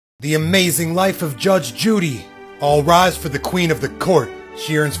The Amazing Life of Judge Judy. All rise for the Queen of the Court.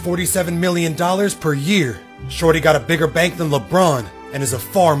 She earns $47 million per year. Shorty got a bigger bank than LeBron and is a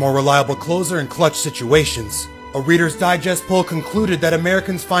far more reliable closer in clutch situations. A Reader's Digest poll concluded that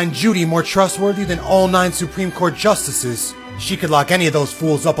Americans find Judy more trustworthy than all 9 Supreme Court justices. She could lock any of those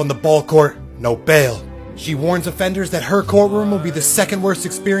fools up on the ball court, no bail. She warns offenders that her courtroom will be the second worst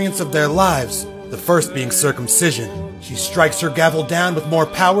experience of their lives, the first being circumcision. She strikes her gavel down with more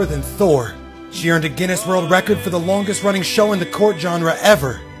power than Thor. She earned a Guinness World Record for the longest running show in the court genre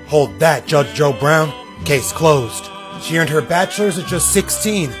ever. Hold that, Judge Joe Brown. Case closed. She earned her bachelor's at just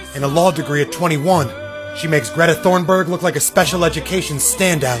 16 and a law degree at 21. She makes Greta Thunberg look like a special education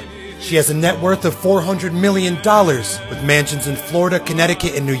standout. She has a net worth of $400 million, with mansions in Florida,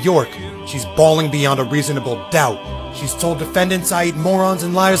 Connecticut, and New York. She's balling beyond a reasonable doubt. She's told defendants, "I eat morons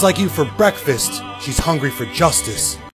and liars like you for breakfast." She's hungry for justice.